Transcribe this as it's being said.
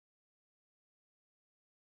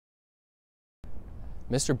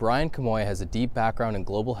Mr. Brian Kamoie has a deep background in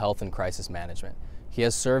global health and crisis management. He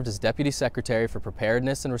has served as Deputy Secretary for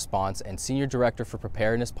Preparedness and Response and Senior Director for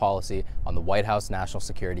Preparedness Policy on the White House National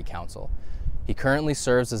Security Council. He currently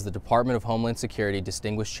serves as the Department of Homeland Security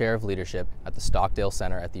Distinguished Chair of Leadership at the Stockdale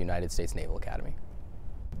Center at the United States Naval Academy.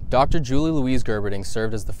 Dr. Julie Louise Gerberding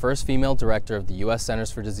served as the first female director of the U.S.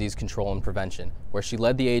 Centers for Disease Control and Prevention, where she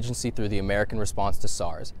led the agency through the American response to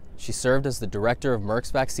SARS. She served as the director of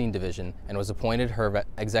Merck's Vaccine Division and was appointed her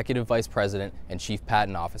Executive Vice President and Chief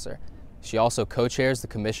Patent Officer. She also co-chairs the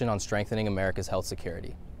Commission on Strengthening America's Health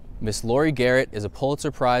Security. Ms. Laurie Garrett is a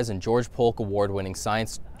Pulitzer Prize and George Polk Award-winning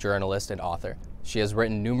science journalist and author. She has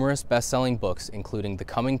written numerous best-selling books, including The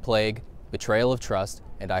Coming Plague, Betrayal of Trust,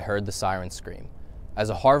 and I Heard the Sirens Scream. As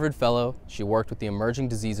a Harvard Fellow, she worked with the Emerging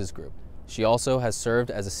Diseases Group. She also has served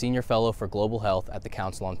as a Senior Fellow for Global Health at the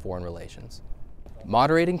Council on Foreign Relations.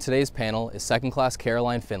 Moderating today's panel is second-class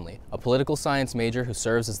Caroline Finley, a political science major who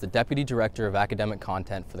serves as the Deputy Director of Academic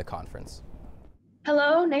Content for the conference.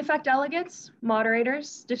 Hello, NAFAC delegates,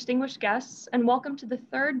 moderators, distinguished guests, and welcome to the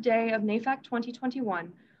third day of NAFAC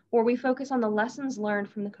 2021, where we focus on the lessons learned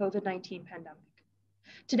from the COVID-19 pandemic.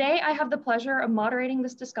 Today, I have the pleasure of moderating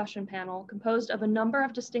this discussion panel composed of a number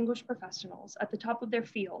of distinguished professionals at the top of their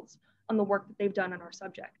fields on the work that they've done on our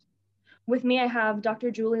subject. With me, I have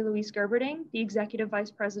Dr. Julie Louise Gerberding, the Executive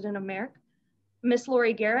Vice President of Merck, Ms.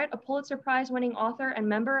 Laurie Garrett, a Pulitzer Prize-winning author and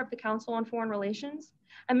member of the Council on Foreign Relations,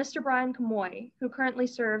 and Mr. Brian Kamoie, who currently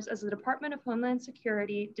serves as the Department of Homeland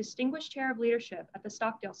Security Distinguished Chair of Leadership at the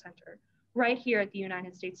Stockdale Center, right here at the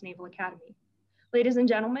United States Naval Academy. Ladies and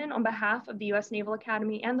gentlemen, on behalf of the U.S. Naval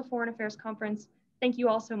Academy and the Foreign Affairs Conference, thank you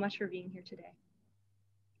all so much for being here today.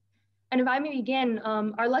 And if I may begin,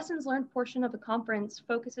 our lessons learned portion of the conference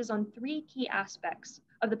focuses on three key aspects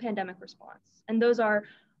of the pandemic response. And those are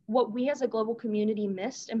what we as a global community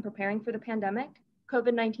missed in preparing for the pandemic,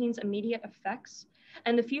 COVID-19's immediate effects,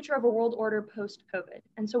 and the future of a world order post-COVID.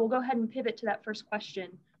 And so we'll go ahead and pivot to that first question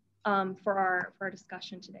for our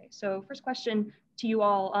discussion today. So first question to you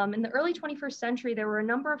all. In the early 21st century, there were a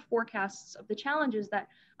number of forecasts of the challenges that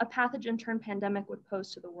a pathogen-turned pandemic would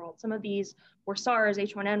pose to the world. Some of these were SARS,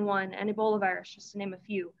 H1N1, and Ebola virus, just to name a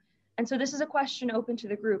few. And so this is a question open to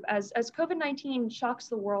the group. As COVID-19 shocks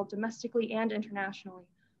the world domestically and internationally,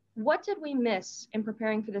 what did we miss in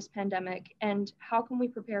preparing for this pandemic, and how can we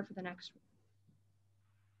prepare for the next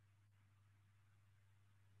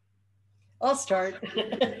one? I'll start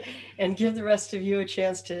and give the rest of you a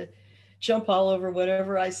chance to jump all over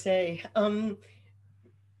whatever I say.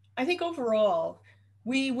 I think overall,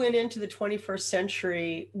 we went into the 21st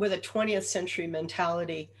century with a 20th century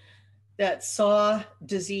mentality that saw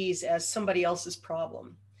disease as somebody else's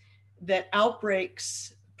problem, that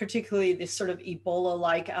outbreaks, particularly this sort of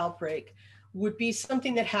Ebola-like outbreak, would be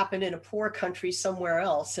something that happened in a poor country somewhere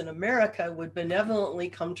else, and America would benevolently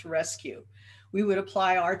come to rescue. We would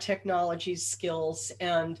apply our technologies, skills,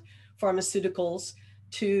 and pharmaceuticals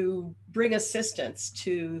to bring assistance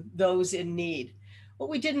to those in need. What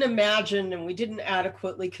we didn't imagine and we didn't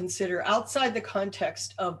adequately consider outside the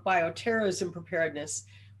context of bioterrorism preparedness,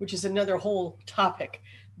 which is another whole topic,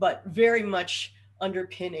 but very much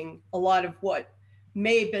underpinning a lot of what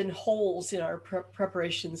may have been holes in our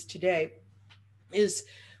preparations today, is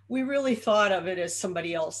we really thought of it as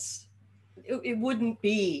somebody else. It wouldn't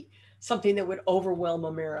be something that would overwhelm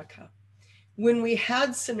America. When we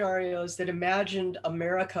had scenarios that imagined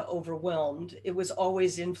America overwhelmed, it was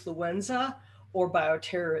always influenza or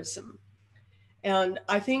bioterrorism. And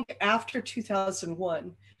I think after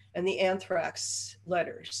 2001 and the anthrax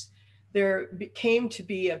letters, there came to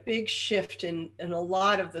be a big shift in a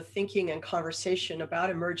lot of the thinking and conversation about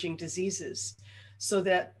emerging diseases, so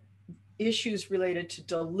that issues related to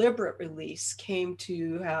deliberate release came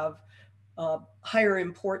to have higher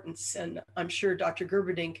importance. And I'm sure Dr.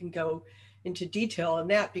 Gerberding can go into detail on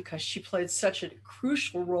that because she played such a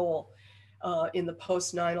crucial role in the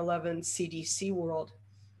post 9/11 CDC world.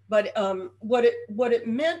 But what it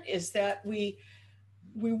meant is that we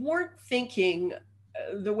weren't thinking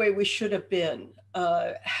the way we should have been.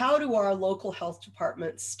 How do our local health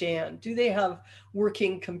departments stand? Do they have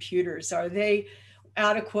working computers? Are they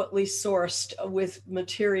adequately sourced with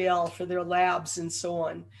material for their labs and so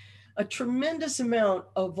on? A tremendous amount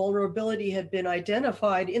of vulnerability had been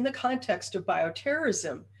identified in the context of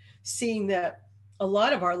bioterrorism, seeing that a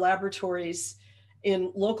lot of our laboratories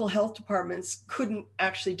in local health departments couldn't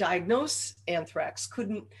actually diagnose anthrax,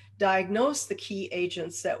 couldn't diagnose the key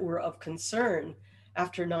agents that were of concern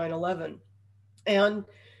after 9/11. And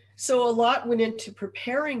so a lot went into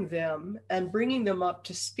preparing them and bringing them up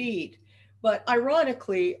to speed. But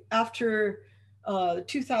ironically, after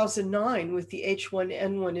 2009 with the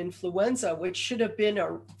H1N1 influenza, which should have been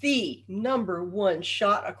the #1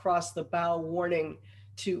 shot across the bow warning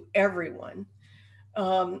to everyone.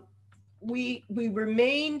 We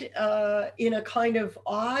remained in a kind of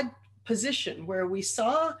odd position where we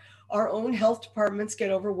saw our own health departments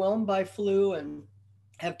get overwhelmed by flu and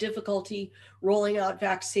have difficulty rolling out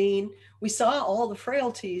vaccine. We saw all the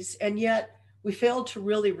frailties, and yet we failed to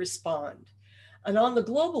really respond. And on the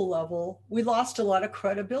global level, we lost a lot of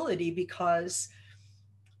credibility because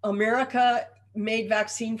America made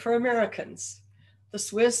vaccine for Americans. The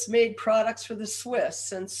Swiss made products for the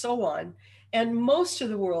Swiss, and so on. And most of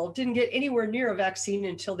the world didn't get anywhere near a vaccine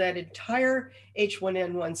until that entire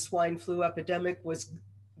H1N1 swine flu epidemic was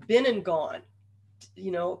been and gone.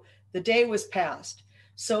 You know, the day was past.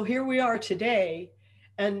 So here we are today,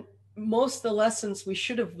 and most of the lessons we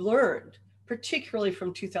should have learned, particularly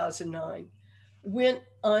from 2009, went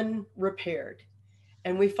unrepaired,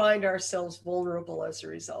 and we find ourselves vulnerable as a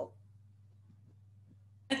result.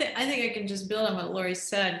 I think I can just build on what Laurie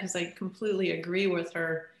said, because I completely agree with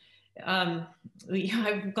her.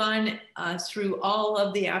 I've gone through all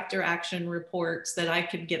of the after action reports that I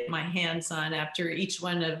could get my hands on after each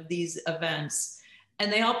one of these events,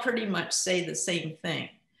 and they all pretty much say the same thing.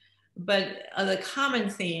 But the common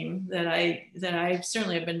theme that I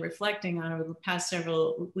certainly have been reflecting on over the past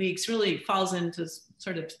several weeks really falls into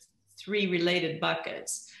sort of three related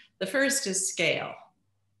buckets. The first is scale.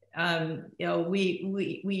 You know,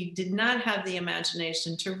 we did not have the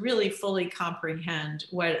imagination to really fully comprehend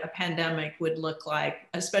what a pandemic would look like,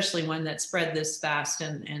 especially one that spread this fast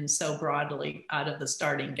and so broadly out of the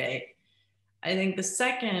starting gate. I think the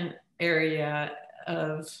second area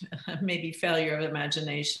of maybe failure of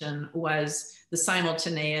imagination was the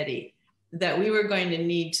simultaneity, that we were going to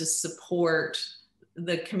need to support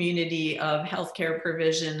the community of healthcare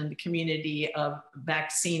provision and the community of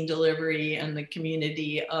vaccine delivery and the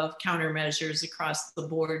community of countermeasures across the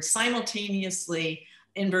board simultaneously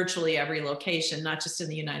in virtually every location, not just in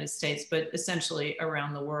the United States, but essentially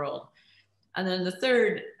around the world. And then the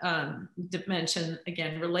third dimension,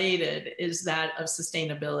 again, related, is that of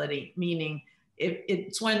sustainability, meaning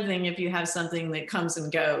it's one thing if you have something that comes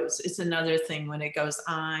and goes. It's another thing when it goes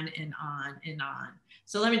on and on and on.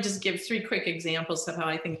 So let me just give three quick examples of how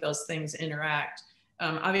I think those things interact.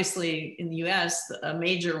 Obviously, in the US, a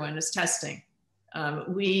major one is testing.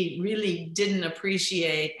 We really didn't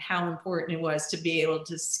appreciate how important it was to be able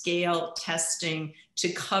to scale testing to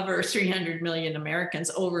cover 300 million Americans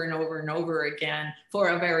over and over and over again for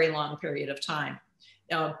a very long period of time.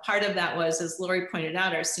 Part of that was, as Laurie pointed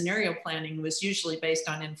out, our scenario planning was usually based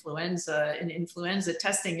on influenza, and influenza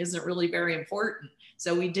testing isn't really very important.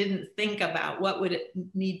 So we didn't think about what would it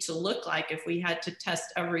need to look like if we had to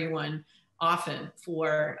test everyone often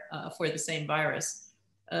for the same virus.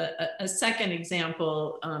 A second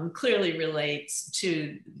example clearly relates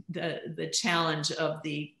to the challenge of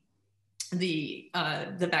the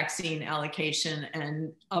vaccine allocation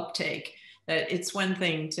and uptake. That it's one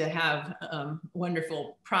thing to have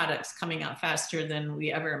wonderful products coming out faster than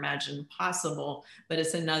we ever imagined possible, but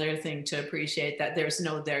it's another thing to appreciate that there's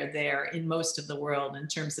no there in most of the world in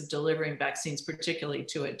terms of delivering vaccines, particularly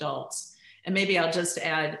to adults. And maybe I'll just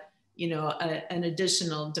add, you know, an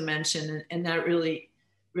additional dimension, and that really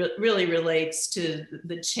relates to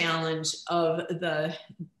the challenge of the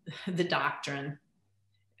doctrine.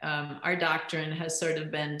 Our doctrine has sort of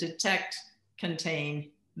been detect, contain,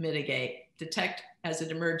 mitigate. Detect as it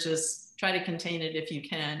emerges, try to contain it if you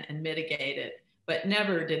can, and mitigate it. But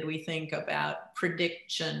never did we think about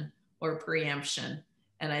prediction or preemption.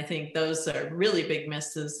 And I think those are really big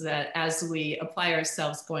misses that as we apply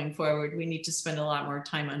ourselves going forward, we need to spend a lot more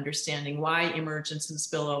time understanding why emergence and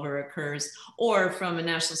spillover occurs, or from a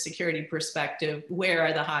national security perspective, where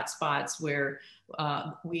are the hot spots where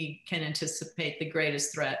we can anticipate the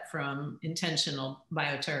greatest threat from intentional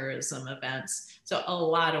bioterrorism events. So a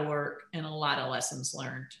lot of work and a lot of lessons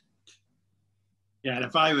learned. Yeah, and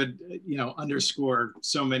if I would, you know, underscore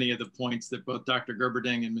so many of the points that both Dr.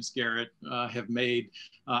 Gerberding and Ms. Garrett have made,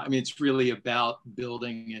 I mean, it's really about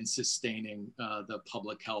building and sustaining the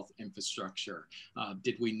public health infrastructure.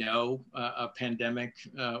 Did we know a pandemic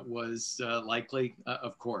was likely?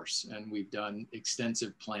 Of course, and we've done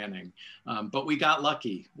extensive planning, but we got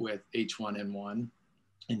lucky with H1N1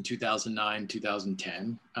 in 2009,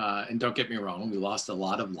 2010. And don't get me wrong, we lost a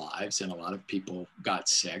lot of lives and a lot of people got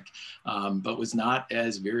sick, but was not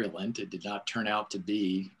as virulent. It did not turn out to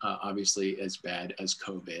be obviously as bad as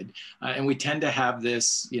COVID. And we tend to have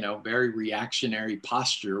this, you know, very reactionary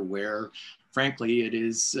posture where frankly, it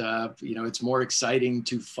is, it's more exciting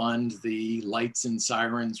to fund the lights and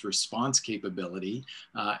sirens response capability.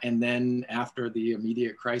 And then after the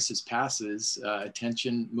immediate crisis passes,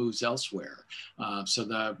 attention moves elsewhere. So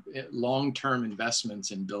the long-term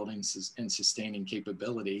investments in building and sustaining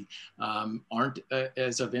capability aren't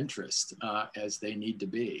as of interest as they need to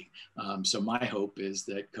be. So my hope is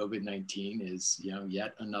that COVID-19 is,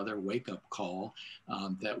 yet another wake-up call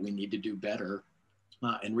that we need to do better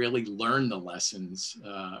and really learn the lessons.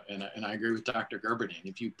 And I agree with Dr. Gerberding.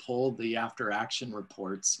 If you pull the after-action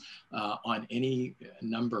reports on any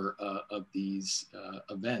number of these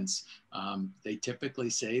events, they typically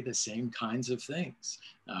say the same kinds of things.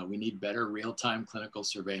 We need better real-time clinical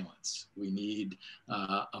surveillance. We need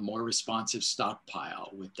a more responsive stockpile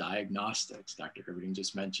with diagnostics. Dr. Gerberding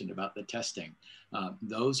just mentioned about the testing.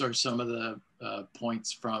 Those are some of the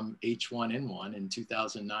points from H1N1 in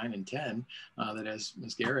 2009 and 10 that, as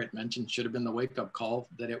Ms. Garrett mentioned, should have been the wake-up call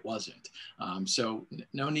that it wasn't. So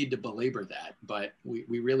no need to belabor that, but we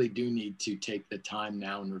really do need to take the time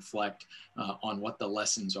now and reflect on what the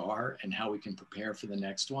lessons are and how we can prepare for the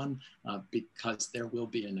next one, because there will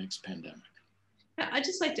be a next pandemic. I'd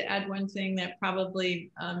just like to add one thing that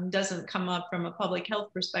probably doesn't come up from a public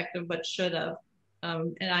health perspective, but should have.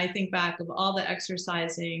 And I think back of all the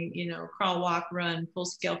exercising, crawl, walk, run, full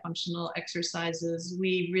scale functional exercises.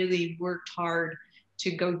 We really worked hard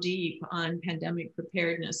to go deep on pandemic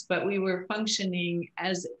preparedness, but we were functioning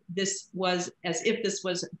as if this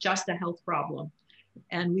was just a health problem.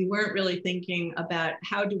 And we weren't really thinking about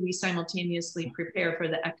how do we simultaneously prepare for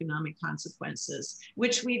the economic consequences,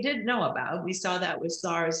 which we did know about. We saw that with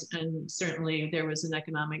SARS, and certainly there was an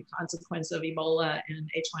economic consequence of Ebola and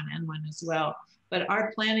H1N1 as well. But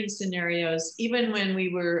our planning scenarios, even when we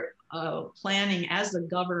were planning as a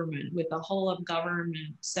government with a whole of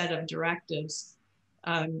government set of directives,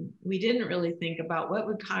 we didn't really think about what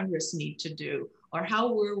would Congress need to do, or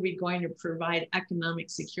how were we going to provide economic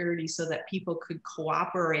security so that people could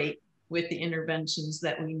cooperate with the interventions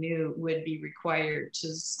that we knew would be required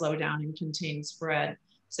to slow down and contain spread.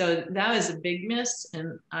 So that was a big miss,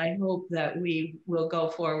 and I hope that we will go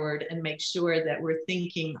forward and make sure that we're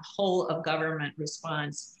thinking whole of government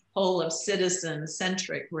response, whole of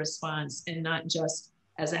citizen-centric response, and not just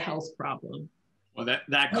as a health problem. Well,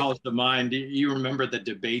 that calls to mind, you remember the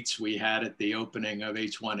debates we had at the opening of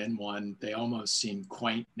H1N1. They almost seem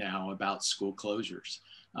quaint now about school closures.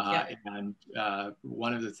 And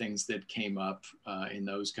one of the things that came up in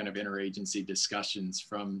those kind of interagency discussions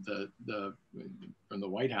from the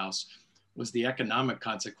White House was the economic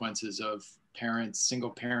consequences of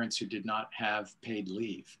single parents who did not have paid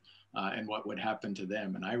leave. And what would happen to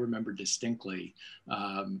them. And I remember distinctly,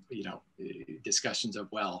 discussions of,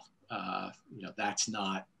 that's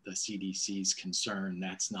not the CDC's concern.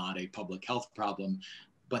 That's not a public health problem,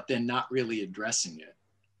 but then not really addressing it.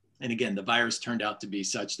 And again, the virus turned out to be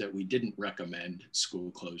such that we didn't recommend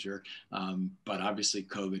school closure, but obviously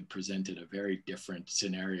COVID presented a very different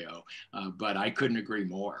scenario. But I couldn't agree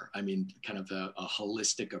more. I mean, kind of a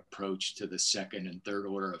holistic approach to the second and third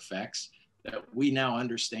order effects that we now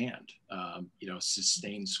understand,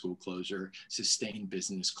 sustained school closure, sustained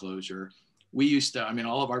business closure. We used to,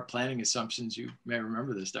 all of our planning assumptions, you may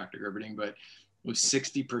remember this, Dr. Gerberding, but it was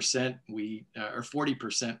 60% or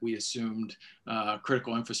 40% we assumed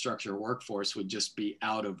critical infrastructure workforce would just be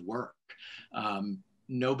out of work.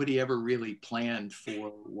 Nobody ever really planned for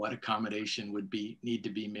what accommodation would need to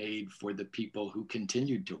be made for the people who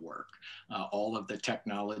continued to work. All of the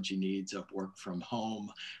technology needs of work from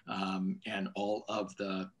home and all of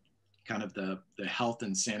the kind of the health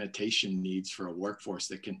and sanitation needs for a workforce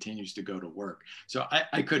that continues to go to work. So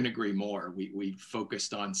I couldn't agree more. We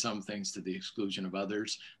focused on some things to the exclusion of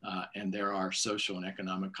others, and there are social and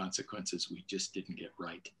economic consequences we just didn't get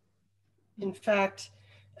right. In fact,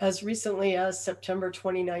 as recently as September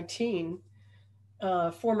 2019,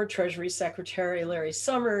 former Treasury Secretary Larry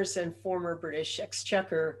Summers and former British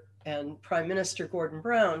Exchequer and Prime Minister Gordon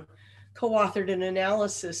Brown co-authored an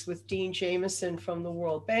analysis with Dean Jameson from the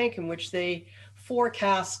World Bank in which they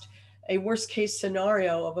forecast a worst case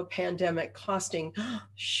scenario of a pandemic costing,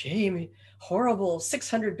 horrible,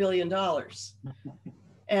 $600 billion.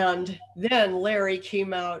 And then Larry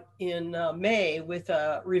came out in May with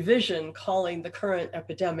a revision calling the current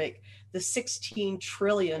epidemic the $16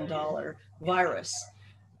 trillion virus.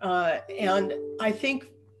 And I think,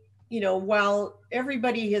 while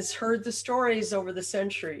everybody has heard the stories over the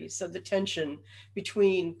centuries of the tension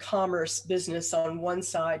between commerce, business on one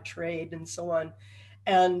side, trade and so on,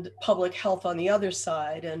 and public health on the other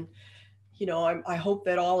side. And, I hope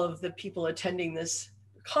that all of the people attending this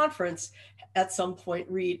conference at some point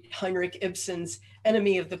read Heinrich Ibsen's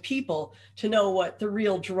Enemy of the People to know what the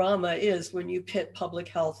real drama is when you pit public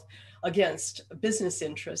health against business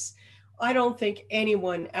interests. I don't think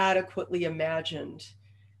anyone adequately imagined,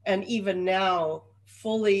 and even now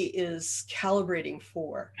fully is calibrating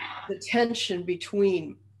for, the tension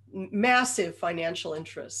between massive financial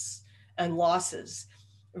interests and losses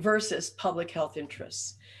versus public health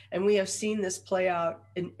interests. And we have seen this play out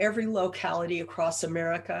in every locality across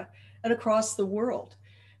America and across the world.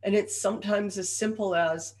 And it's sometimes as simple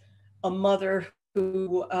as a mother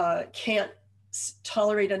who can't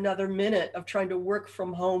tolerate another minute of trying to work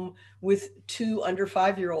from home with 2 under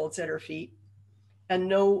 5-year-olds at her feet and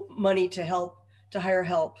no money to hire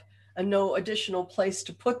help and no additional place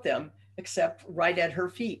to put them except right at her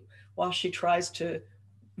feet while she tries to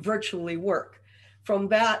virtually work. From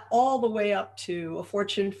that all the way up to a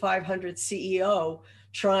Fortune 500 CEO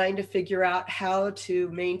trying to figure out how to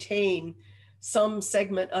maintain some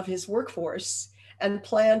segment of his workforce and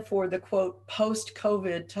plan for the quote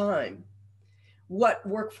post-COVID time. What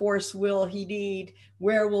workforce will he need?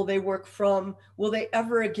 Where will they work from? Will they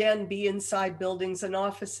ever again be inside buildings and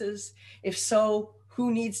offices? If so,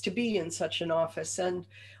 who needs to be in such an office? And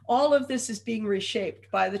all of this is being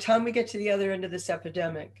reshaped. By the time we get to the other end of this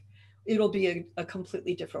epidemic, it'll be a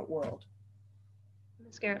completely different world.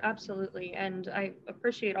 Ms. Garrett, absolutely. And I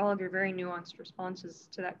appreciate all of your very nuanced responses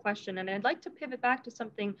to that question. And I'd like to pivot back to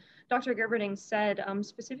something Dr. Gerberding said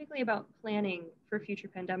specifically about planning for future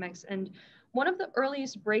pandemics. And one of the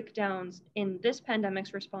earliest breakdowns in this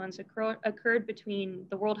pandemic's response occurred between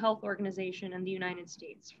the World Health Organization and the United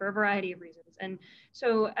States for a variety of reasons. And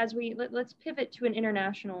so as let's pivot to an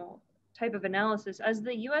international type of analysis, as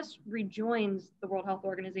the US rejoins the World Health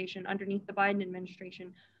Organization underneath the Biden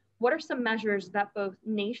administration, what are some measures that both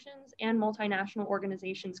nations and multinational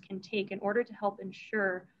organizations can take in order to help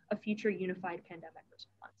ensure a future unified pandemic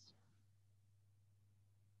response?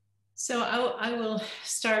 So I will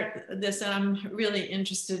start this, and I'm really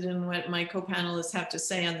interested in what my co-panelists have to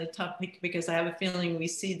say on the topic, because I have a feeling we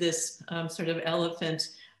see this sort of elephant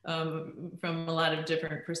from a lot of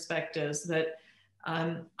different perspectives. But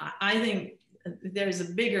I think there's a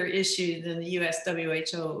bigger issue than the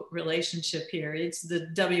US-WHO relationship here. It's the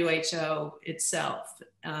WHO itself,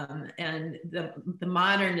 and the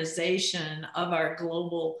modernization of our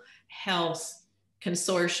global health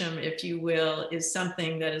consortium, if you will, is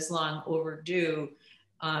something that is long overdue,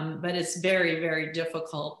 but it's very, very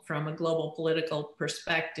difficult from a global political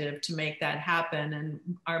perspective to make that happen. And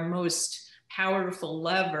our most powerful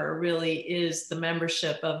lever really is the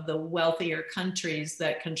membership of the wealthier countries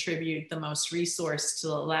that contribute the most resource to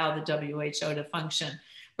allow the WHO to function.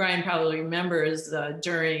 Brian probably remembers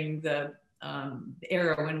during the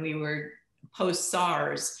era when we were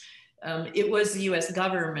post-SARS, it was the US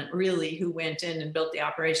government really who went in and built the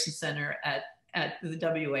operations center at the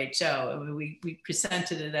WHO. I mean, we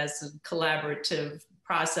presented it as a collaborative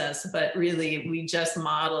process, but really we just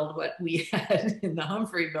modeled what we had in the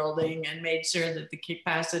Humphrey building and made sure that the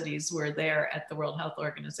capacities were there at the World Health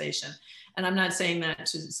Organization. And I'm not saying that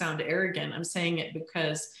to sound arrogant. I'm saying it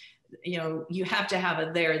because you have to have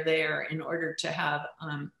a there in order to have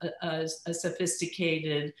a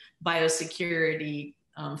sophisticated biosecurity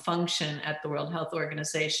function at the World Health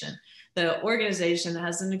Organization. The organization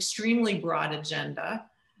has an extremely broad agenda.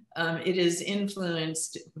 It is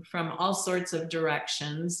influenced from all sorts of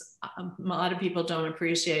directions. A lot of people don't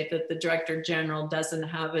appreciate that the Director General doesn't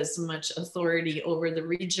have as much authority over the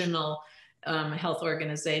regional health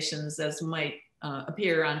organizations as might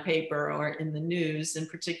appear on paper or in the news, and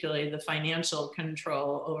particularly the financial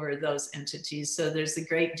control over those entities. So there's a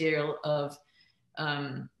great deal of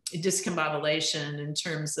discombobulation in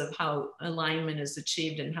terms of how alignment is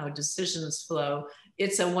achieved and how decisions flow.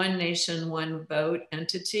 It's a one nation, one vote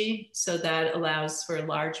entity. So that allows for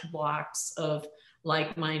large blocks of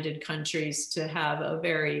like-minded countries to have a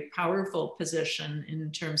very powerful position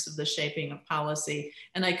in terms of the shaping of policy.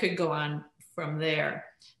 And I could go on from there.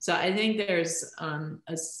 So I think there's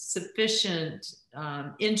a sufficient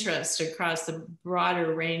interest across the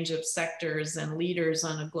broader range of sectors and leaders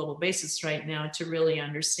on a global basis right now to really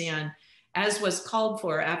understand, as was called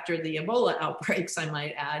for after the Ebola outbreaks, I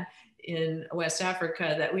might add, in West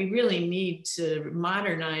Africa, that we really need to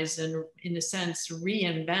modernize and, in a sense,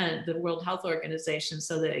 reinvent the World Health Organization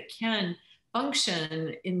so that it can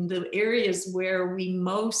function in the areas where we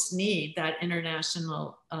most need that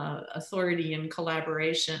international authority and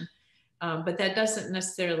collaboration. But that doesn't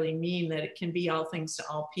necessarily mean that it can be all things to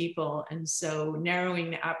all people. And so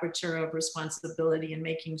narrowing the aperture of responsibility and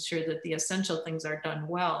making sure that the essential things are done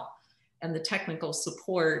well and the technical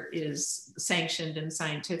support is sanctioned and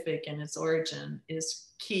scientific and its origin is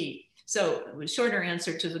key. So shorter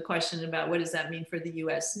answer to the question about what does that mean for the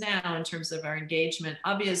US now in terms of our engagement,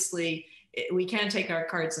 obviously we can't take our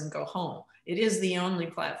cards and go home. It is the only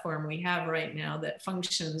platform we have right now that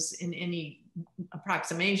functions in any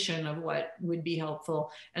approximation of what would be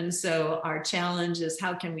helpful. And so our challenge is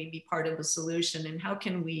how can we be part of a solution, and how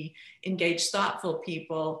can we engage thoughtful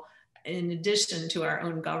people in addition to our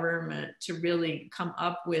own government to really come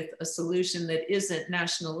up with a solution that isn't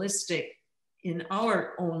nationalistic in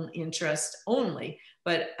our own interest only,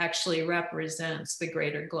 but actually represents the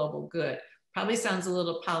greater global good. Probably sounds a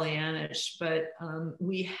little Pollyannish, but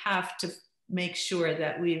we have to make sure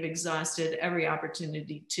that we've exhausted every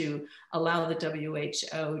opportunity to allow the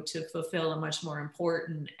WHO to fulfill a much more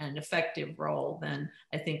important and effective role than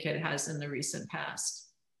I think it has in the recent past.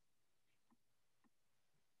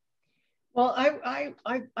 Well,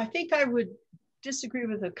 I think I would disagree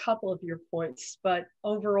with a couple of your points, but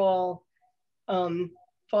overall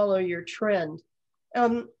follow your trend.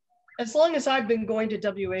 As long as I've been going to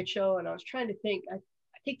WHO, and I was trying to think, I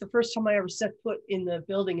think the first time I ever set foot in the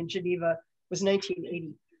building in Geneva was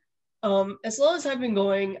 1980. As long as I've been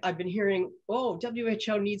going, I've been hearing, oh,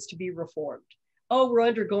 WHO needs to be reformed. Oh, we're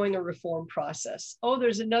undergoing a reform process. Oh,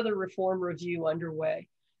 there's another reform review underway.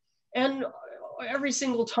 And every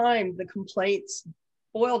single time the complaints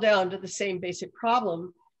boil down to the same basic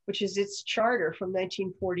problem, which is its charter from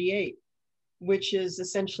 1948, which is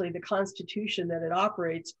essentially the constitution that it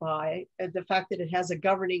operates by, and the fact that it has a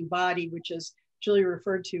governing body, which is Julie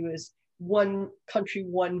referred to as one country,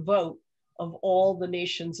 one vote of all the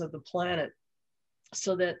nations of the planet.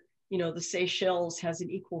 So that, you know, the Seychelles has an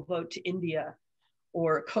equal vote to India,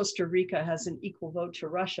 or Costa Rica has an equal vote to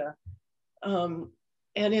Russia. And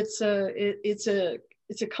it's a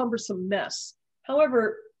cumbersome mess.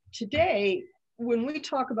 However, today, when we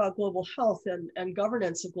talk about global health and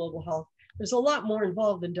governance of global health, there's a lot more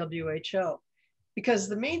involved than WHO, because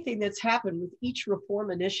the main thing that's happened with each reform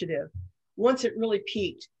initiative, once it really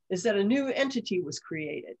peaked, is that a new entity was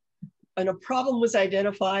created and a problem was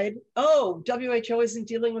identified. Oh, WHO isn't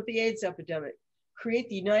dealing with the AIDS epidemic. Create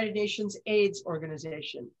the United Nations AIDS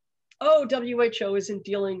Organization. Oh, WHO isn't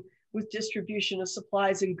dealing with distribution of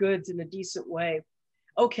supplies and goods in a decent way.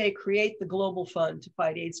 Okay, create the Global Fund to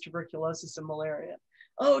fight AIDS, tuberculosis, and malaria.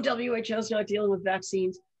 Oh, WHO is not dealing with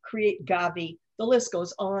vaccines. Create Gavi. The list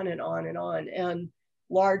goes on and on and on, and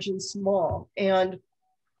large and small. And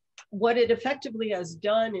what it effectively has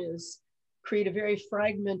done is create a very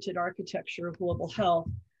fragmented architecture of global health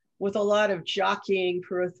with a lot of jockeying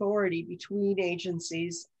for authority between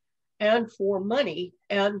agencies and for money,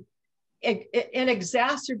 and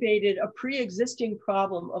exacerbated a pre-existing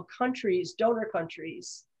problem of countries, donor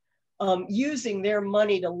countries, using their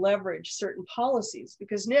money to leverage certain policies,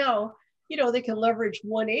 because now, you know, they can leverage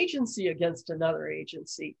one agency against another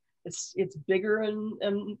agency. It's bigger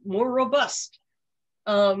and more robust.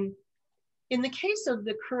 In the case of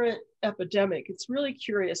the current epidemic, it's really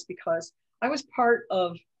curious because I was part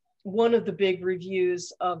of one of the big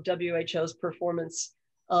reviews of WHO's performance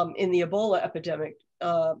in the Ebola epidemic.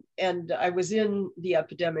 And I was in the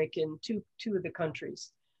epidemic in two of the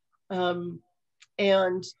countries.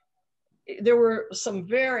 And there were some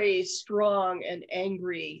very strong and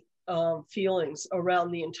angry feelings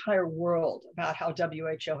around the entire world about how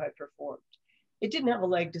WHO had performed. It didn't have a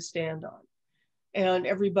leg to stand on. And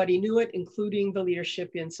everybody knew it, including the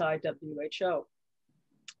leadership inside WHO.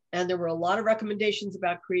 And there were a lot of recommendations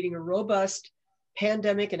about creating a robust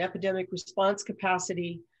pandemic and epidemic response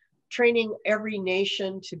capacity, training every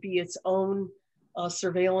nation to be its own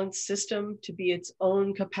surveillance system, to be its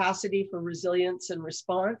own capacity for resilience and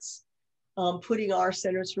response, putting our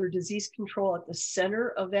Centers for Disease Control at the center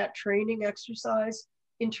of that training exercise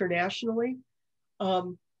internationally.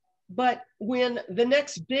 But when the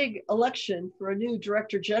next big election for a new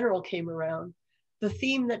director general came around, the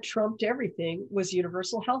theme that trumped everything was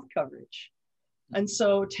universal health coverage. And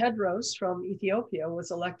so Tedros from Ethiopia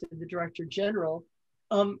was elected the director general,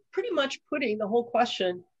 pretty much putting the whole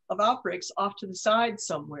question of outbreaks off to the side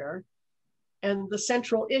somewhere. And the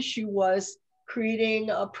central issue was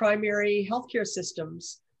creating primary healthcare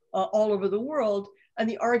systems all over the world. And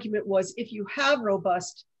the argument was, if you have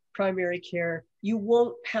robust primary care, you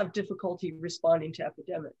won't have difficulty responding to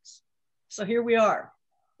epidemics. So here we are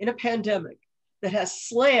in a pandemic that has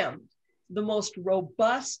slammed the most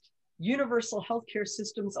robust universal healthcare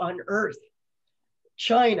systems on earth.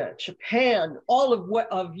 China, Japan, all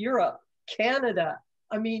of Europe, Canada.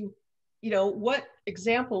 I mean, you know, what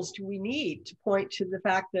examples do we need to point to the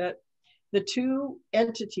fact that the two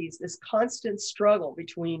entities, this constant struggle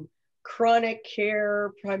between chronic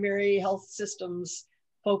care, primary health systems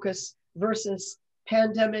focus versus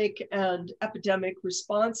pandemic and epidemic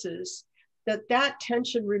responses, that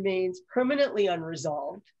tension remains permanently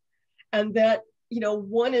unresolved, and that, you know,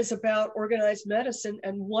 one is about organized medicine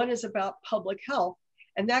and one is about public health.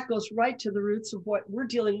 And that goes right to the roots of what we're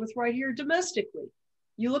dealing with right here domestically.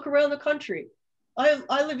 You look around the country. I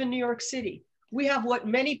live in New York City. We have what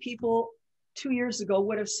many people 2 years ago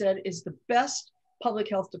would have said is the best public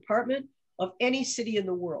health department of any city in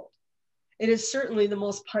the world. It is certainly the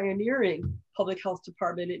most pioneering public health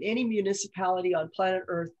department in any municipality on planet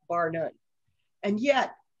Earth, bar none. And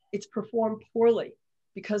yet it's performed poorly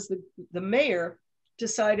because the mayor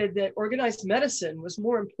decided that organized medicine was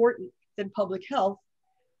more important than public health,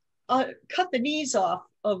 cut the knees off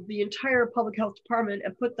of the entire public health department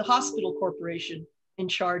and put the hospital corporation in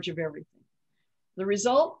charge of everything. The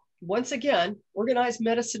result, once again, organized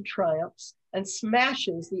medicine triumphs and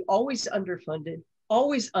smashes the always underfunded,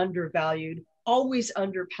 always undervalued, always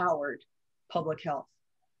underpowered public health.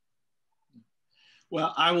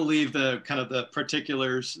 Well, I will leave the kind of the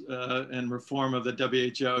particulars and reform of the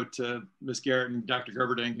WHO to Ms. Garrett and Dr.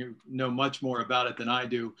 Gerberding, who know much more about it than I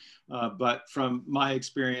do. But from my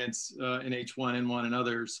experience in H1N1 and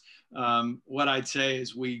others, what I'd say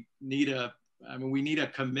is we need a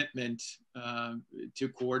commitment to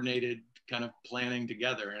coordinated kind of planning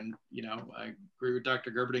together. And, you know, I agree with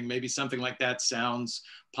Dr. Gerberding, maybe something like that sounds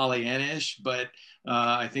Pollyannish, but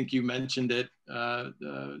I think you mentioned it,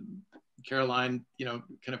 Caroline, you know,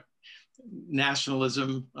 kind of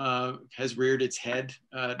nationalism has reared its head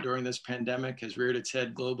during this pandemic, has reared its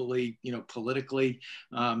head globally, you know, politically.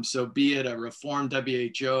 So be it a reformed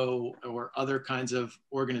WHO or other kinds of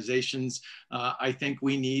organizations, I think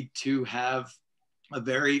we need to have a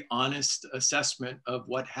very honest assessment of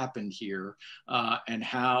what happened here and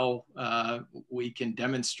how we can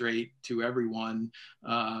demonstrate to everyone,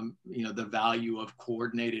 you know, the value of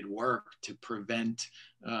coordinated work to prevent,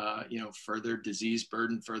 you know, further disease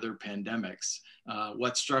burden, further pandemics.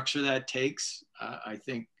 What structure that takes, I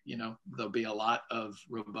think, you know, there'll be a lot of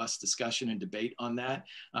robust discussion and debate on that.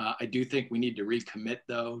 I do think we need to recommit,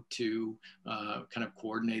 though, to kind of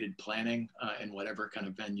coordinated planning in whatever kind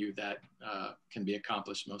of venue that can be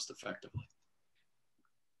accomplished most effectively.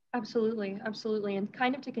 Absolutely, absolutely. And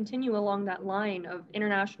kind of to continue along that line of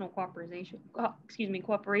international cooperation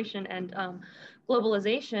and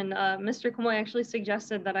globalization, Mr. Kamoie actually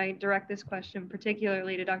suggested that I direct this question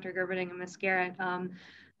particularly to Dr. Gerberding and Ms. Garrett.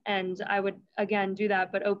 And I would, again, do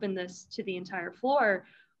that, but open this to the entire floor.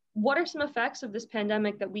 What are some effects of this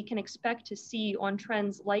pandemic that we can expect to see on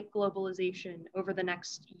trends like globalization over the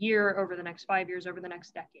next year, over the next 5 years, over the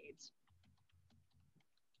next decades?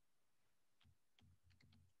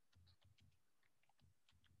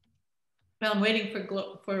 Well, I'm waiting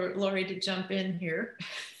for Laurie to jump in here.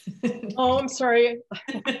 Oh, I'm sorry.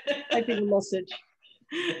 I did a message.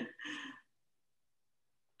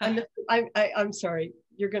 I'm sorry.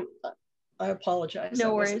 You're gonna. I apologize.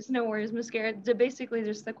 No worries, no worries, Ms. Garrett. So basically,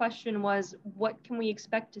 just the question was, what can we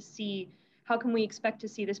expect to see? How can we expect to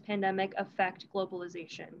see this pandemic affect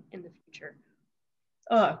globalization in the future?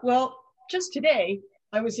 Well, just today,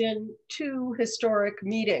 I was in 2 historic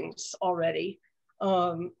meetings already.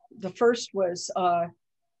 The first was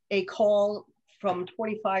a call from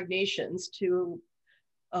 25 nations to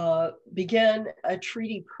begin a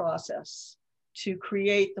treaty process to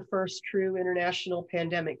create the first true international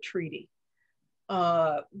pandemic treaty.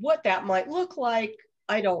 What that might look like,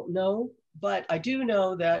 I don't know, but I do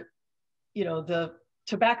know that, you know, the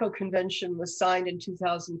Tobacco Convention was signed in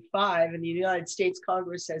 2005 and the United States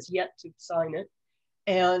Congress has yet to sign it.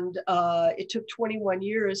 And it took 21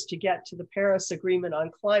 years to get to the Paris Agreement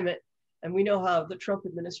on climate. And we know how the Trump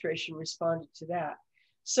administration responded to that.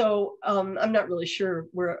 So I'm not really sure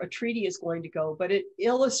where a treaty is going to go, but it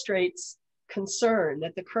illustrates concern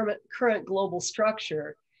that the current global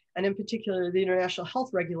structure, and in particular the international health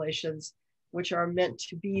regulations, which are meant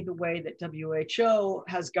to be the way that WHO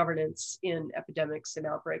has governance in epidemics and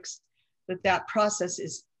outbreaks, that process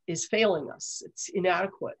is failing us. It's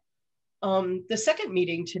inadequate. The second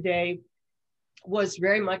meeting today was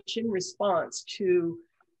very much in response to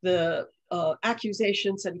the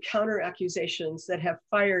accusations and counter accusations that have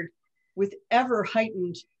fired with ever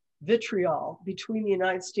heightened vitriol between the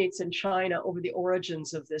United States and China over the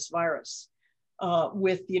origins of this virus,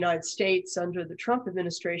 with the United States under the Trump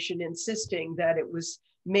administration insisting that it was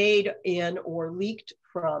made in or leaked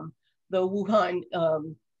from the Wuhan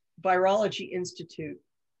Virology Institute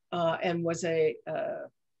and was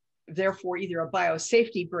therefore either a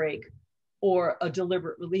biosafety break or a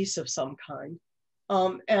deliberate release of some kind.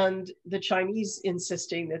 And the Chinese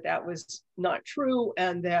insisting that that was not true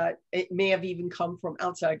and that it may have even come from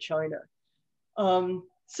outside China.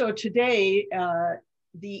 So today,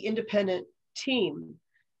 the independent team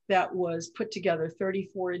that was put together,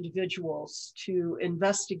 34 individuals to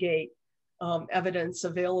investigate evidence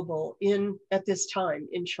available at this time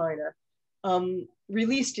in China,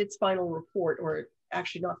 released its final report, or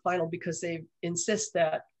actually not final because they insist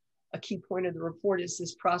that a key point of the report is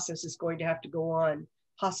this process is going to have to go on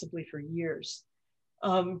possibly for years.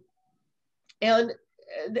 And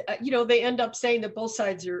they end up saying that both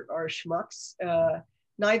sides are schmucks.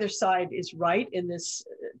 Neither side is right in this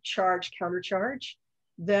charge countercharge,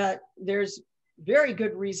 that there's very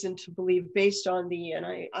good reason to believe, based on and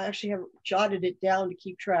I actually have jotted it down to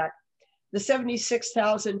keep track, the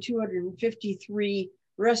 76,253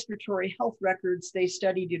 respiratory health records they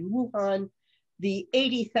studied in Wuhan, the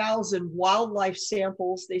 80,000 wildlife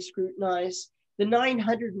samples they scrutinized, the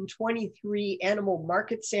 923 animal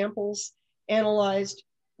market samples analyzed,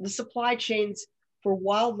 the supply chains for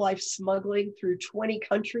wildlife smuggling through 20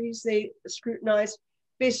 countries they scrutinized.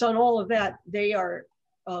 Based on all of that, they are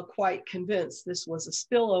quite convinced this was a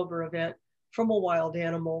spillover event from a wild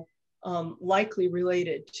animal, likely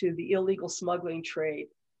related to the illegal smuggling trade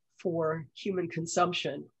for human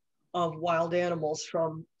consumption of wild animals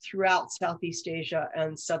from throughout Southeast Asia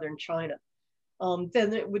and Southern China.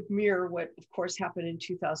 Then it would mirror what, of course, happened in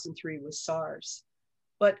 2003 with SARS.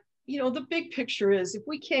 But, the big picture is, if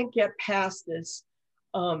we can't get past this,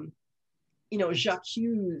 Jacques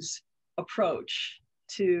Hughes approach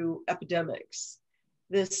to epidemics,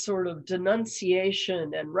 this sort of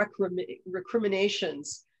denunciation and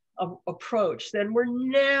recriminations approach, then we're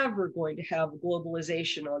never going to have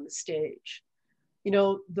globalization on the stage.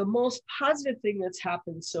 The most positive thing that's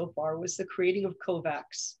happened so far was the creating of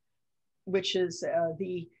COVAX, which is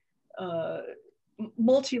the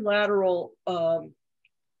multilateral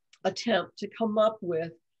attempt to come up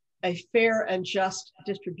with a fair and just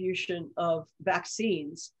distribution of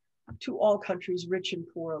vaccines to all countries, rich and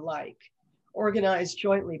poor alike, organized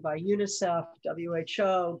jointly by UNICEF,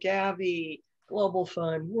 WHO, Gavi, Global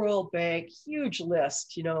Fund, World Bank, huge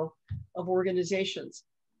list, of organizations.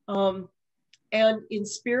 And in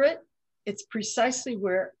spirit, it's precisely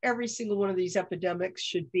where every single one of these epidemics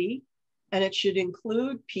should be. And it should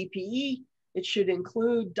include PPE. It should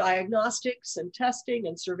include diagnostics and testing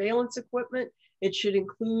and surveillance equipment. It should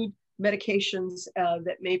include medications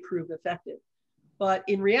that may prove effective. But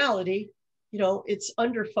in reality, it's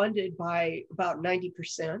underfunded by about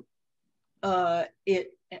 90%. It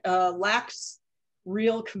lacks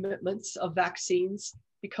real commitments of vaccines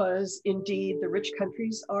because indeed the rich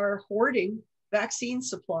countries are hoarding vaccine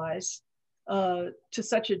supplies to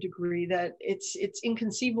such a degree that it's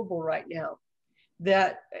inconceivable right now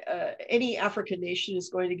that any African nation is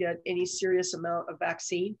going to get any serious amount of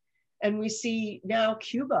vaccine. And we see now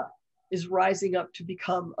Cuba is rising up to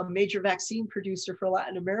become a major vaccine producer for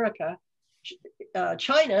Latin America.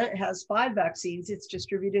 China has 5 vaccines it's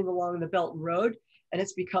distributing along the Belt and Road, and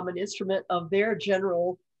it's become an instrument of their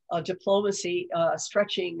general diplomacy,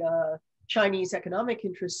 stretching Chinese economic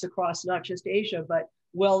interests across not just Asia, but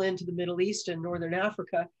well into the Middle East and Northern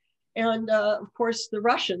Africa. And of course, the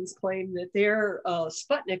Russians claim that their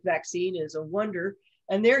Sputnik vaccine is a wonder,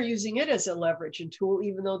 and they're using it as a leverage and tool,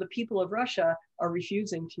 even though the people of Russia are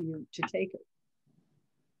refusing to take it.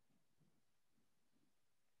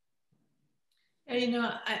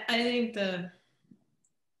 I think the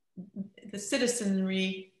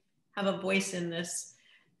citizenry have a voice in this.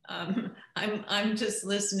 I'm just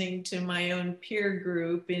listening to my own peer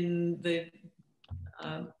group in the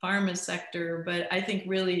pharma sector, but I think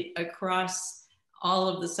really across all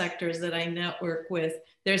of the sectors that I network with,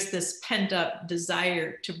 there's this pent up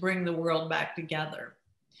desire to bring the world back together.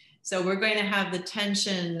 So we're going to have the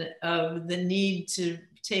tension of the need to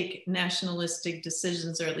take nationalistic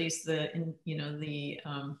decisions, or at least the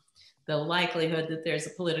likelihood that there's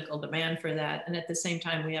a political demand for that. And at the same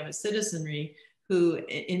time, we have a citizenry who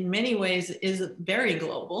in many ways is very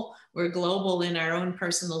global. We're global in our own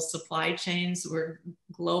personal supply chains. We're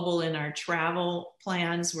global in our travel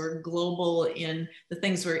plans. We're global in the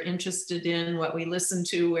things we're interested in, what we listen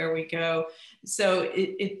to, where we go. So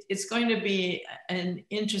it's going to be an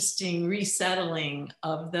interesting resettling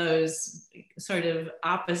of those sort of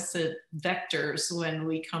opposite vectors when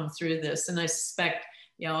we come through this. And I suspect,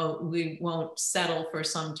 we won't settle for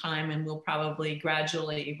some time, and we'll probably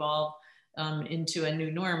gradually evolve into a new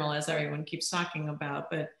normal, as everyone keeps talking about.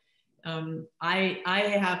 But I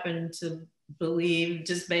happen to believe,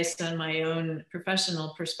 just based on my own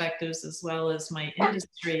professional perspectives as well as my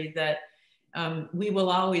industry, that we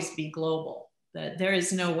will always be global. that there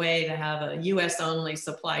is no way to have a US only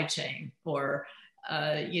supply chain or,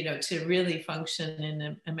 to really function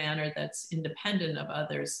in a manner that's independent of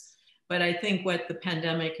others. But I think what the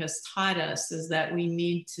pandemic has taught us is that we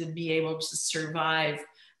need to be able to survive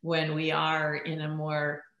when we are in a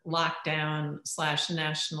more lockdown /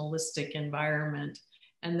 nationalistic environment.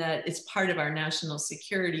 And that it's part of our national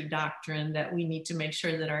security doctrine that we need to make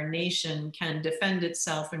sure that our nation can defend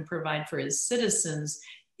itself and provide for its citizens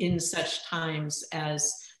in such times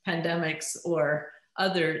as pandemics or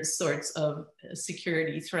other sorts of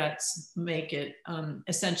security threats make it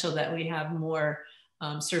essential that we have more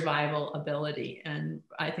survival ability. And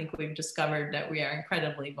I think we've discovered that we are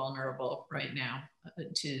incredibly vulnerable right now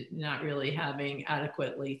to not really having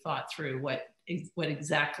adequately thought through what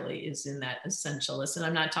exactly is in that essential list. And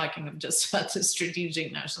I'm not talking just about the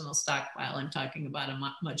strategic national stockpile. I'm talking about a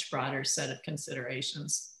much broader set of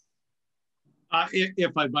considerations.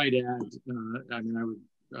 If I might add, I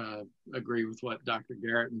would agree with what Dr.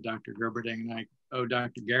 Garrett and Dr. Gerberding, and I owe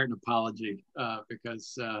Dr. Garrett an apology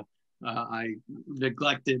because I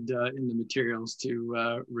neglected in the materials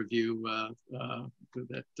to review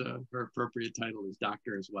that her appropriate title is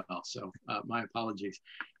doctor as well. So my apologies.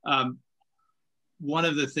 One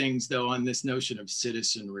of the things, though, on this notion of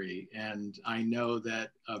citizenry, and I know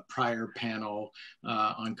that a prior panel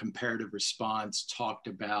on comparative response talked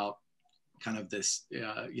about kind of this,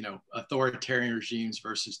 authoritarian regimes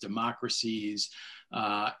versus democracies,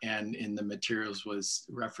 and in the materials was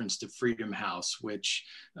reference to Freedom House, which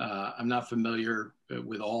I'm not familiar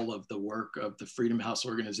with all of the work of the Freedom House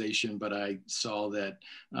organization, but I saw that,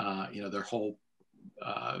 their whole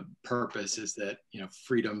purpose is that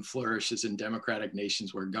freedom flourishes in democratic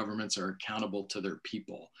nations where governments are accountable to their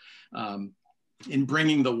people. In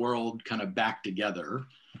bringing the world kind of back together,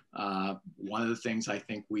 one of the things I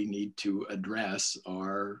think we need to address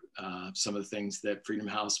are some of the things that Freedom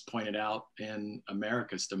House pointed out in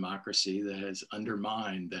America's democracy that has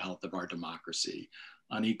undermined the health of our democracy: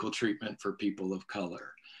 unequal treatment for people of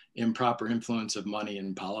color, improper influence of money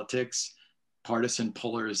in politics, partisan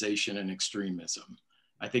polarization and extremism.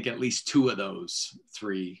 I think at least two of those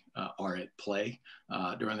three are at play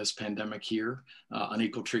during this pandemic here.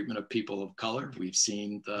 Unequal treatment of people of color. We've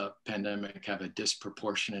seen the pandemic have a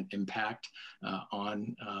disproportionate impact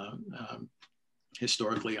on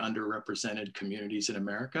historically underrepresented communities in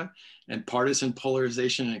America. And partisan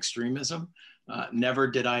polarization and extremism. Never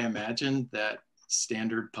did I imagine that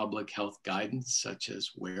standard public health guidance, such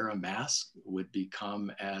as wear a mask, would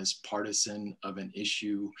become as partisan of an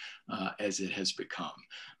issue as it has become.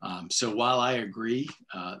 So while I agree,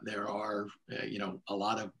 there are a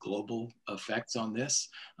lot of global effects on this,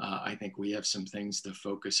 I think we have some things to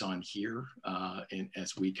focus on here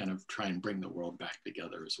as we kind of try and bring the world back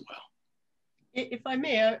together as well. If I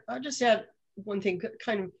may, I'll just add one thing,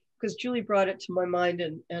 kind of, because Julie brought it to my mind,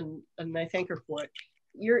 and I thank her for it.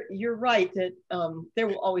 You're right that there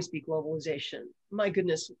will always be globalization. My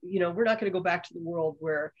goodness, we're not going to go back to the world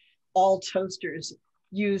where all toasters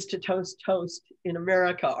used to toast toast in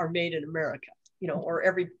America are made in America, or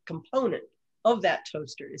every component of that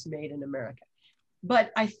toaster is made in America.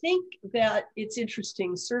 But I think that it's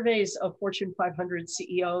interesting. Surveys of Fortune 500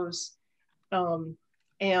 CEOs and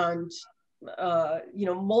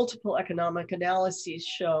multiple economic analyses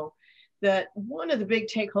show that one of the big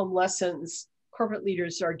take-home lessons corporate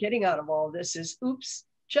leaders are getting out of all of this is, oops,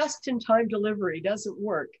 just-in-time delivery doesn't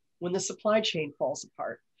work when the supply chain falls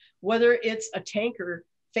apart. Whether it's a tanker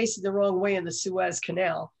facing the wrong way in the Suez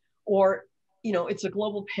Canal, or it's a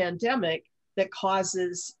global pandemic that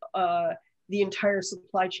causes the entire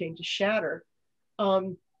supply chain to shatter.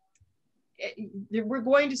 We're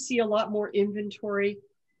going to see a lot more inventory,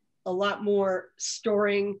 a lot more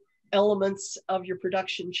storing elements of your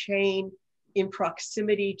production chain in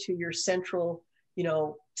proximity to your central,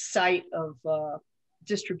 site of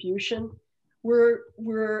distribution. We're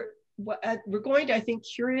going to, I think,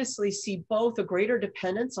 curiously see both a greater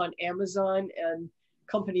dependence on Amazon and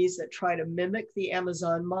companies that try to mimic the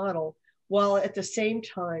Amazon model, while at the same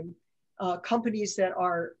time, companies that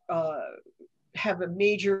have a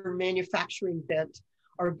major manufacturing bent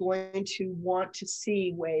are going to want to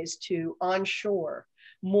see ways to onshore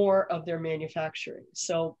more of their manufacturing.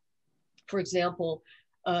 So, for example,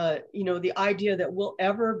 the idea that we'll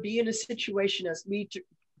ever be in a situation, as we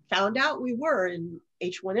found out we were in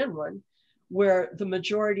H1N1, where the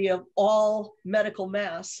majority of all medical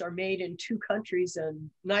masks are made in two countries and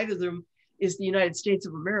neither of them is the United States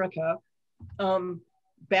of America.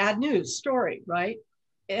 Bad news story, right?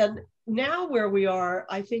 And now where we are,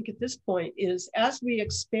 I think at this point, is as we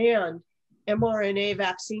expand mRNA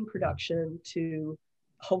vaccine production to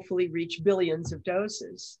hopefully reach billions of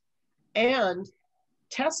doses, and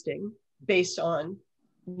testing based on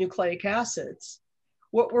nucleic acids.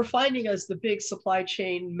 What we're finding as the big supply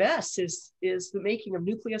chain mess is the making of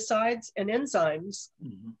nucleosides and enzymes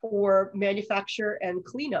for manufacture and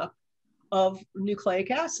cleanup of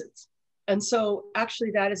nucleic acids. And so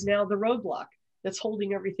actually that is now the roadblock that's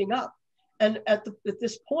holding everything up. And at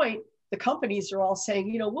this point, the companies are all saying,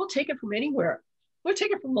 you know, we'll take it from anywhere. We'll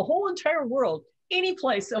take it from the whole entire world, any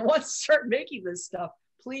place that wants to start making this stuff.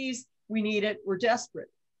 Please, we need it, we're desperate.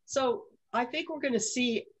 So I think we're going to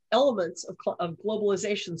see elements of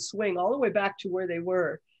globalization swing all the way back to where they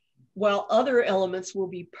were, while other elements will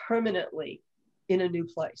be permanently in a new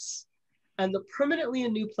place. And the permanently a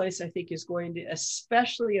new place, I think, is going to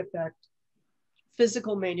especially affect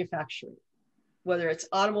physical manufacturing, whether it's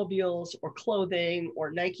automobiles or clothing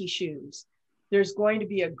or Nike shoes. There's going to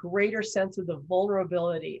be a greater sense of the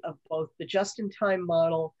vulnerability of both the just-in-time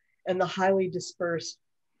model and the highly dispersed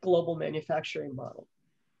global manufacturing model.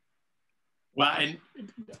 Well, and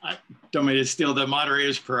I don't mean to steal the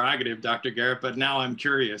moderator's prerogative, Dr. Garrett, but now I'm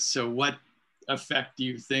curious. So what effect do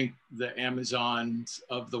you think the Amazons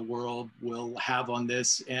of the world will have on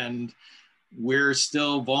this? And we're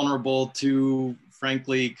still vulnerable to,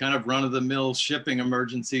 frankly, kind of run-of-the-mill shipping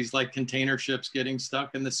emergencies like container ships getting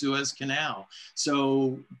stuck in the Suez Canal.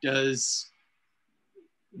 So does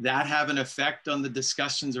that have an effect on the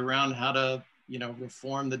discussions around how to, you know,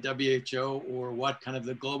 reform the WHO, or what kind of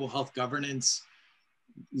the global health governance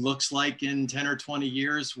looks like in 10 or 20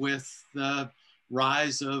 years with the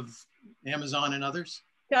rise of Amazon and others?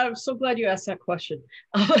 Yeah, I'm so glad you asked that question.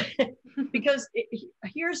 Because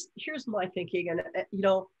here's my thinking, and you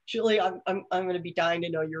know, Julie, I'm going to be dying to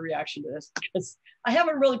know your reaction to this, because I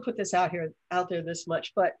haven't really put this out there this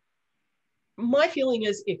much. But my feeling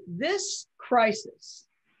is, if this crisis,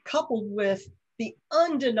 coupled with the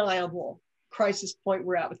undeniable crisis point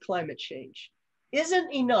we're at with climate change,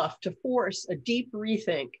 isn't enough to force a deep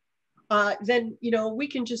rethink, then, you know, we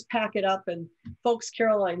can just pack it up, and folks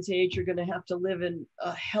Caroline's age are going to have to live in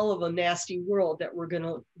a hell of a nasty world that we're going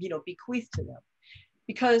to, you know, bequeath to them.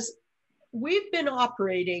 Because we've been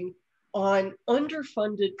operating on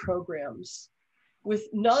underfunded programs with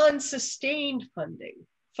non-sustained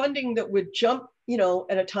funding that would jump, you know,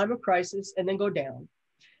 at a time of crisis and then go down.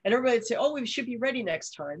 And everybody would say, oh, we should be ready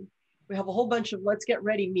next time. We have a whole bunch of let's get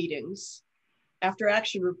ready meetings after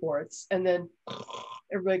action reports, and then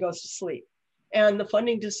everybody goes to sleep. And the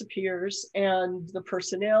funding disappears, and the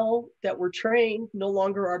personnel that were trained no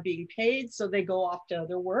longer are being paid, so they go off to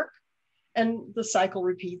other work. And the cycle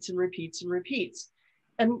repeats and repeats and repeats.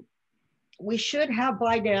 And we should have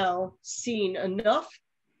by now seen enough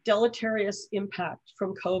deleterious impact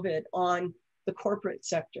from COVID on the corporate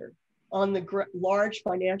sector, on the large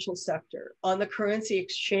financial sector, on the currency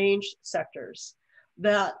exchange sectors,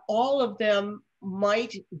 that all of them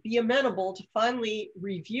might be amenable to finally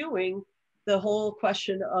reviewing the whole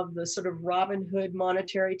question of the sort of Robin Hood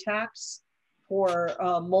monetary tax for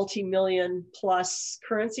multi-million plus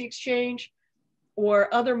currency exchange,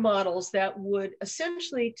 or other models that would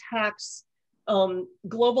essentially tax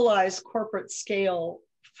globalized corporate scale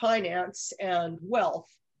finance and wealth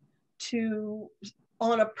to,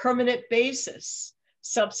 on a permanent basis,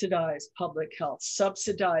 subsidize public health,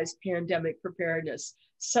 subsidize pandemic preparedness,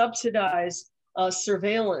 subsidize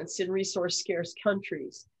surveillance in resource scarce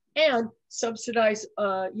countries, and subsidize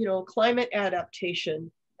you know, climate adaptation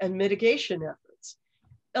and mitigation efforts.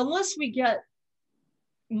 Unless we get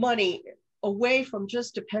money away from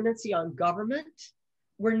just dependency on government,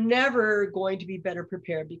 we're never going to be better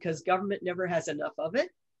prepared, because government never has enough of it.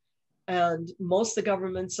 And most of the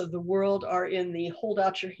governments of the world are in the hold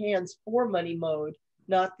out your hands for money mode,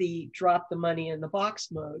 not the drop the money in the box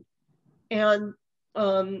mode. And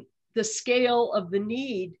the scale of the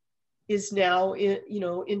need is now, you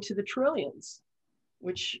know, into the trillions,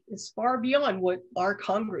 which is far beyond what our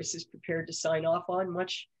Congress is prepared to sign off on,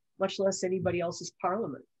 much less anybody else's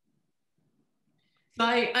parliament.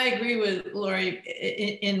 I agree with Laurie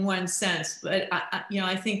in one sense, but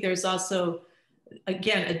I think there's also,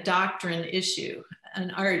 again, a doctrine issue.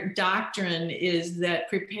 And our doctrine is that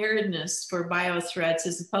preparedness for biothreats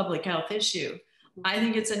is a public health issue. I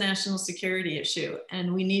think it's a national security issue,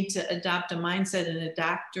 and we need to adopt a mindset and a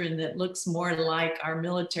doctrine that looks more like our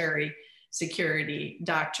military security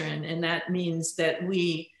doctrine. And that means that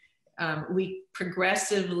we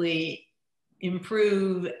progressively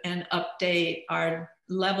improve and update our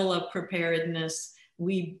level of preparedness.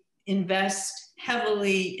 We invest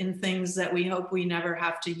heavily in things that we hope we never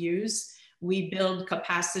have to use. We build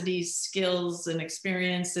capacities, skills, and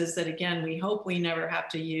experiences that, again, we hope we never have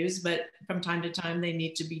to use, but from time to time they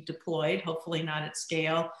need to be deployed, hopefully not at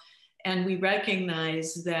scale. And we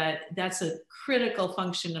recognize that that's a critical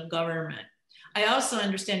function of government. I also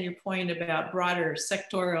understand your point about broader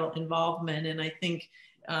sectoral involvement, and I think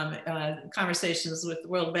conversations with the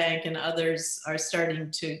World Bank and others are starting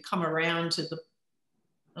to come around to the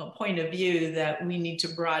point of view that we need to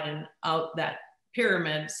broaden out that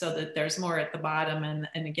pyramid so that there's more at the bottom. And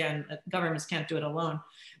again, governments can't do it alone.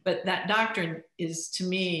 But that doctrine is, to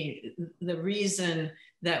me, the reason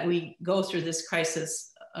that we go through this crisis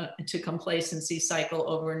to complacency cycle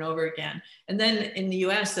over and over again. And then in the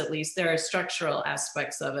US, at least, there are structural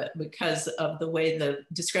aspects of it because of the way the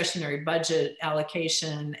discretionary budget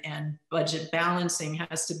allocation and budget balancing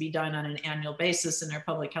has to be done on an annual basis. And our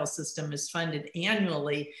public health system is funded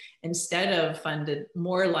annually instead of funded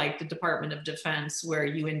more like the Department of Defense, where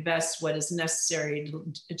you invest what is necessary to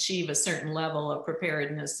achieve a certain level of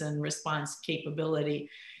preparedness and response capability.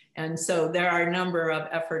 And so there are a number of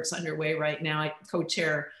efforts underway right now. I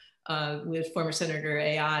co-chair with former Senator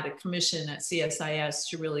Ayotte a commission at CSIS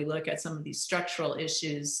to really look at some of these structural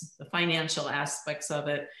issues, the financial aspects of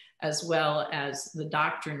it, as well as the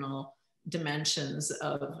doctrinal dimensions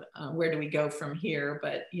of where do we go from here.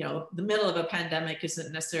 But the middle of a pandemic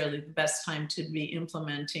isn't necessarily the best time to be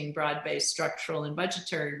implementing broad-based structural and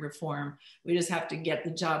budgetary reform. We just have to get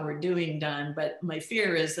the job we're doing done. But my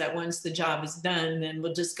fear is that once the job is done, then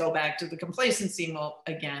we'll just go back to the complacency mode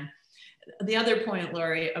again. The other point,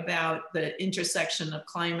 Laurie, about the intersection of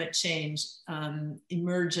climate change,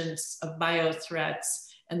 emergence of biothreats,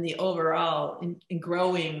 and the overall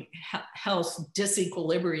growing health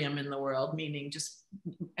disequilibrium in the world, meaning just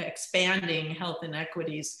expanding health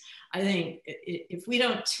inequities. I think if we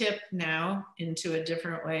don't tip now into a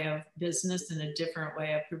different way of business and a different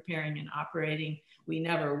way of preparing and operating, we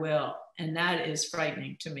never will. And that is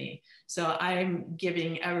frightening to me. So I'm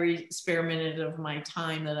giving every spare minute of my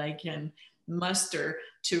time that I can muster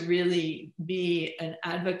to really be an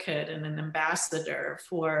advocate and an ambassador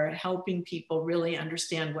for helping people really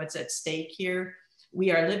understand what's at stake here.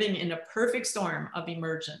 We are living in a perfect storm of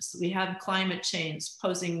emergence. We have climate change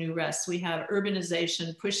posing new risks. We have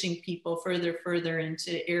urbanization pushing people further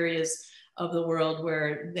into areas of the world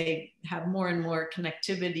where they have more and more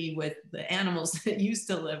connectivity with the animals that used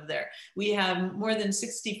to live there. We have more than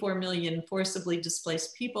 64 million forcibly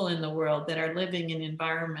displaced people in the world that are living in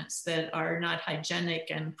environments that are not hygienic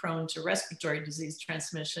and prone to respiratory disease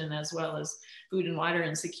transmission, as well as food and water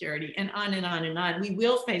insecurity, and on and on and on. We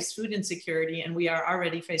will face food insecurity, and we are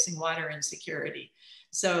already facing water insecurity.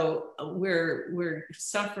 So we're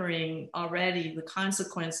suffering already the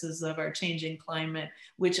consequences of our changing climate,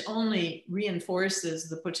 which only reinforces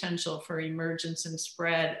the potential for emergence and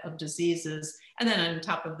spread of diseases. And then on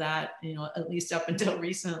top of that, at least up until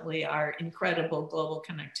recently, our incredible global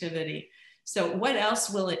connectivity. So what else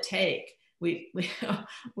will it take? We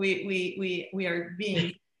are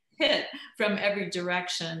being hit from every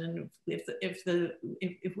direction, and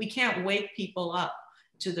if we can't wake people up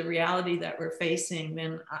to the reality that we're facing,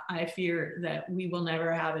 then I fear that we will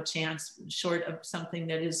never have a chance, short of something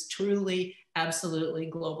that is truly, absolutely,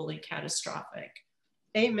 globally catastrophic.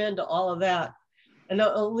 Amen to all of that. And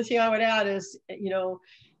the only thing I would add is,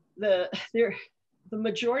 the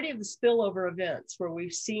majority of the spillover events where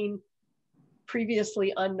we've seen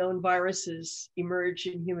previously unknown viruses emerge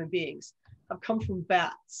in human beings have come from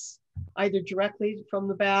bats, either directly from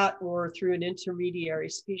the bat or through an intermediary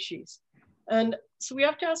species. And so we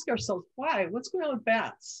have to ask ourselves, why? What's going on with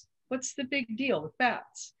bats? What's the big deal with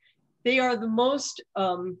bats? They are the most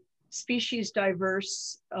species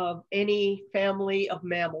diverse of any family of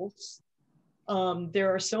mammals.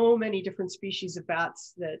 There are so many different species of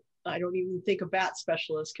bats that I don't even think a bat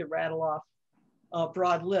specialist could rattle off a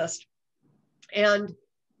broad list.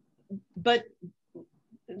 But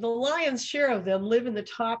the lion's share of them live in the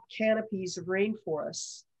top canopies of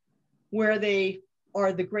rainforests, where they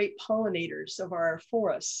are the great pollinators of our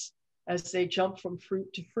forests as they jump from fruit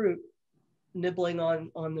to fruit, nibbling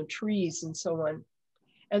on the trees and so on.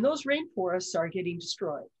 And those rainforests are getting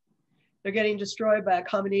destroyed. They're getting destroyed by a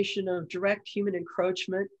combination of direct human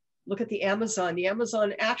encroachment. Look at the Amazon. The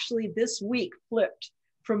Amazon actually this week flipped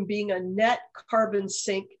from being a net carbon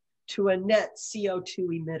sink to a net CO2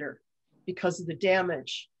 emitter because of the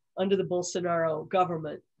damage under the Bolsonaro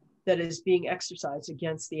government that is being exercised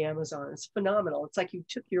against the Amazon. It's phenomenal. It's like you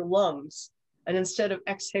took your lungs and instead of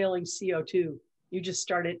exhaling CO2, you just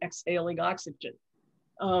started exhaling oxygen.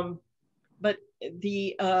 But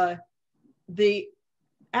the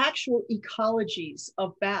actual ecologies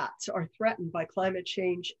of bats are threatened by climate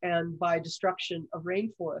change and by destruction of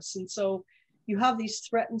rainforests. And so you have these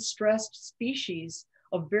threatened, stressed species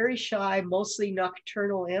of very shy, mostly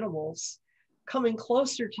nocturnal animals coming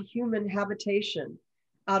closer to human habitation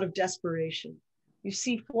out of desperation. You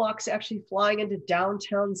see flocks actually flying into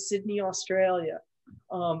downtown Sydney, Australia,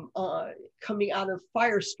 coming out of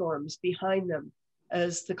firestorms behind them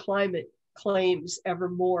as the climate claims ever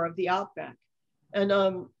more of the outback. And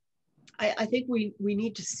I think we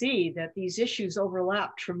need to see that these issues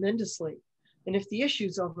overlap tremendously. And if the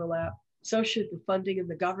issues overlap, so should the funding and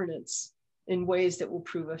the governance in ways that will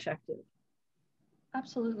prove effective.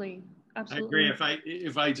 Absolutely. Absolutely. I agree.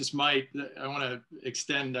 If I just might, I want to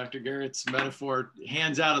extend Dr. Garrett's metaphor,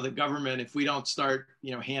 hands out of the government. If we don't start,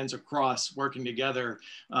 hands across, working together,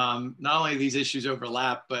 not only these issues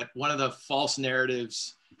overlap, but one of the false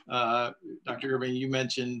narratives, Dr. Gerberding, you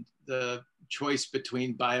mentioned the choice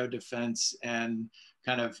between biodefense and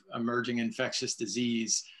kind of emerging infectious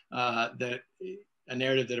disease, that a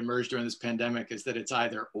narrative that emerged during this pandemic is that it's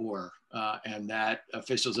either or, and that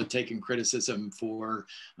officials have taken criticism for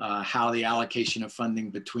how the allocation of funding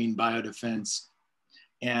between biodefense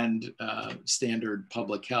and standard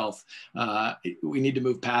public health. We need to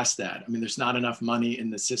move past that. I mean, there's not enough money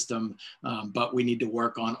in the system, but we need to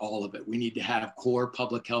work on all of it. We need to have core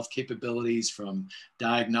public health capabilities, from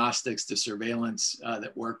diagnostics to surveillance,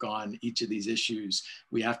 that work on each of these issues.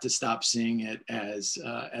 We have to stop seeing it as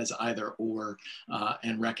either or,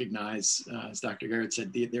 and recognize, as Dr. Garrett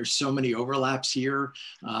said, there's so many overlaps here,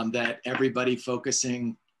 that everybody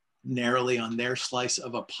focusing narrowly on their slice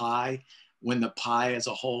of a pie, when the pie as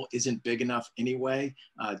a whole isn't big enough anyway,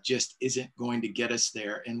 just isn't going to get us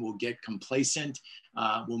there, and we'll get complacent.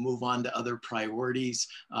 We'll move on to other priorities,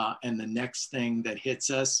 and the next thing that hits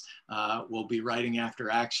us, we'll be writing after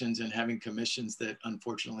actions and having commissions that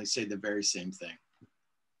unfortunately say the very same thing.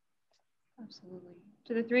 Absolutely.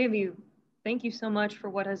 To the three of you, thank you so much for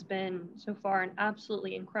what has been so far an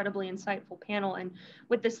absolutely incredibly insightful panel. And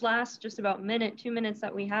with this last just about 2 minutes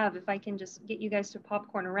that we have, if I can just get you guys to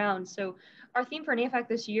popcorn around. So our theme for NAFAC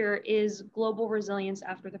this year is global resilience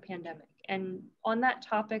after the pandemic. And on that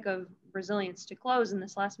topic of resilience, to close in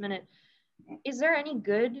this last minute, is there any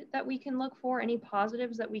good that we can look for, any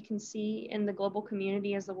positives that we can see in the global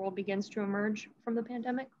community as the world begins to emerge from the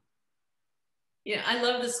pandemic? Yeah, I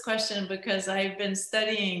love this question because I've been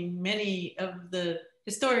studying many of the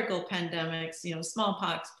historical pandemics,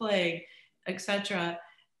 smallpox, plague, etc.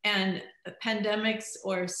 And pandemics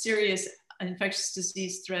or serious infectious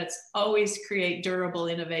disease threats always create durable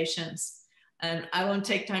innovations. And I won't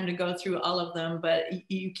take time to go through all of them, but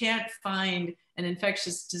you can't find an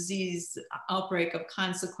infectious disease outbreak of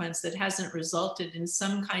consequence that hasn't resulted in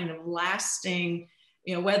some kind of lasting,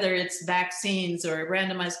 whether it's vaccines or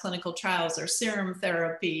randomized clinical trials or serum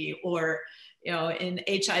therapy, or, in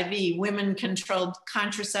HIV, women-controlled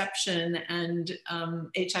contraception and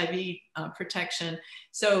HIV protection.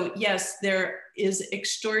 So yes, there is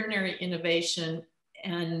extraordinary innovation,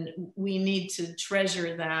 and we need to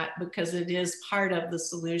treasure that because it is part of the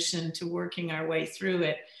solution to working our way through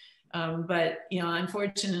it. But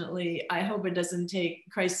unfortunately, I hope it doesn't take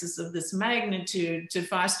crisis of this magnitude to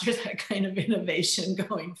foster that kind of innovation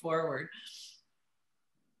going forward.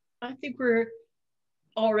 I think we're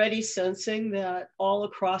already sensing that all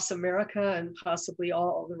across America and possibly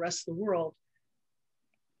all the rest of the world,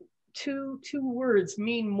 two words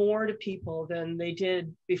mean more to people than they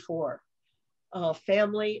did before: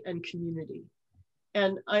 family and community.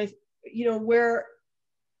 And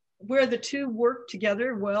where the two work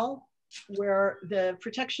together well, where the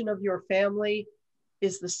protection of your family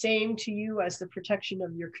is the same to you as the protection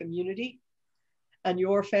of your community, and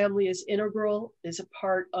your family is integral, is a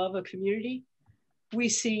part of a community, we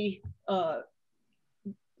see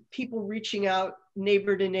people reaching out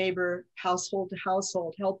neighbor to neighbor, household to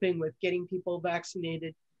household, helping with getting people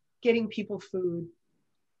vaccinated, getting people food,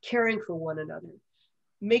 caring for one another,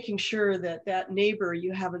 making sure that that neighbor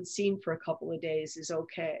you haven't seen for a couple of days is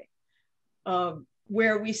okay.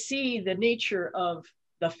 Where we see the nature of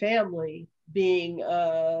the family being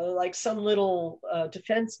like some little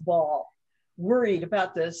defense ball, worried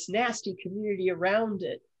about this nasty community around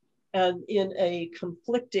it, and in a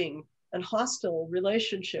conflicting and hostile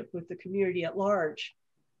relationship with the community at large.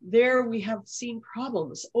 There we have seen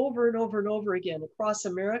problems over and over and over again across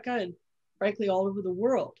America and frankly all over the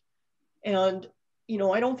world. And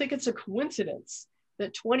I don't think it's a coincidence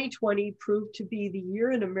that 2020 proved to be the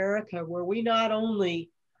year in America where we not only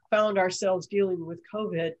found ourselves dealing with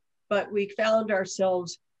COVID, but we found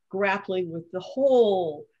ourselves grappling with the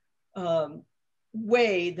whole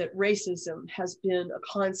way that racism has been a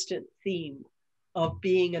constant theme of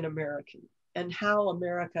being an American and how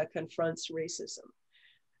America confronts racism.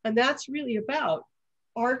 And that's really about,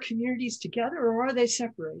 are communities together or are they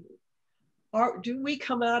separated? Do we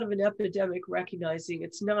come out of an epidemic recognizing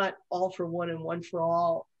it's not all for one and one for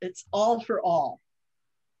all, it's all for all?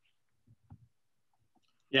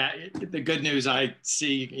 Yeah, the good news I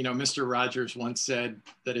see, Mr. Rogers once said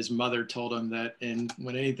that his mother told him that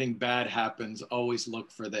when anything bad happens, always look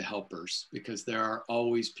for the helpers, because there are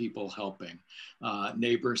always people helping,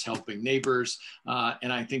 neighbors helping neighbors.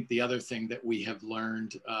 And I think the other thing that we have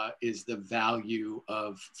learned is the value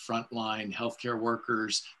of frontline healthcare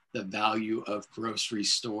workers, the value of grocery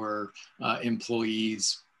store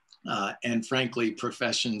employees, and frankly,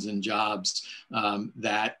 professions and jobs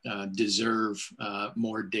that deserve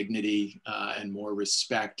more dignity and more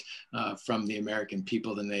respect from the American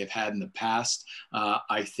people than they have had in the past.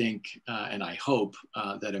 I think and I hope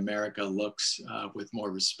that America looks with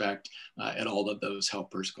more respect at all of those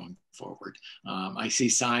helpers going forward. I see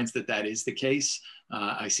signs that that is the case.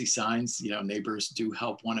 I see signs, neighbors do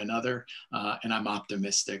help one another, and I'm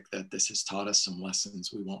optimistic that this has taught us some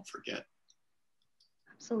lessons we won't forget.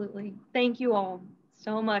 Absolutely. Thank you all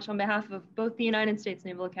so much on behalf of both the United States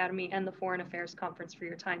Naval Academy and the Foreign Affairs Conference for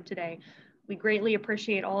your time today. We greatly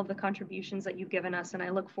appreciate all of the contributions that you've given us, and I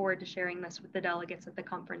look forward to sharing this with the delegates at the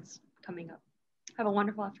conference coming up. Have a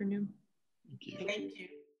wonderful afternoon. Thank you. Thank you.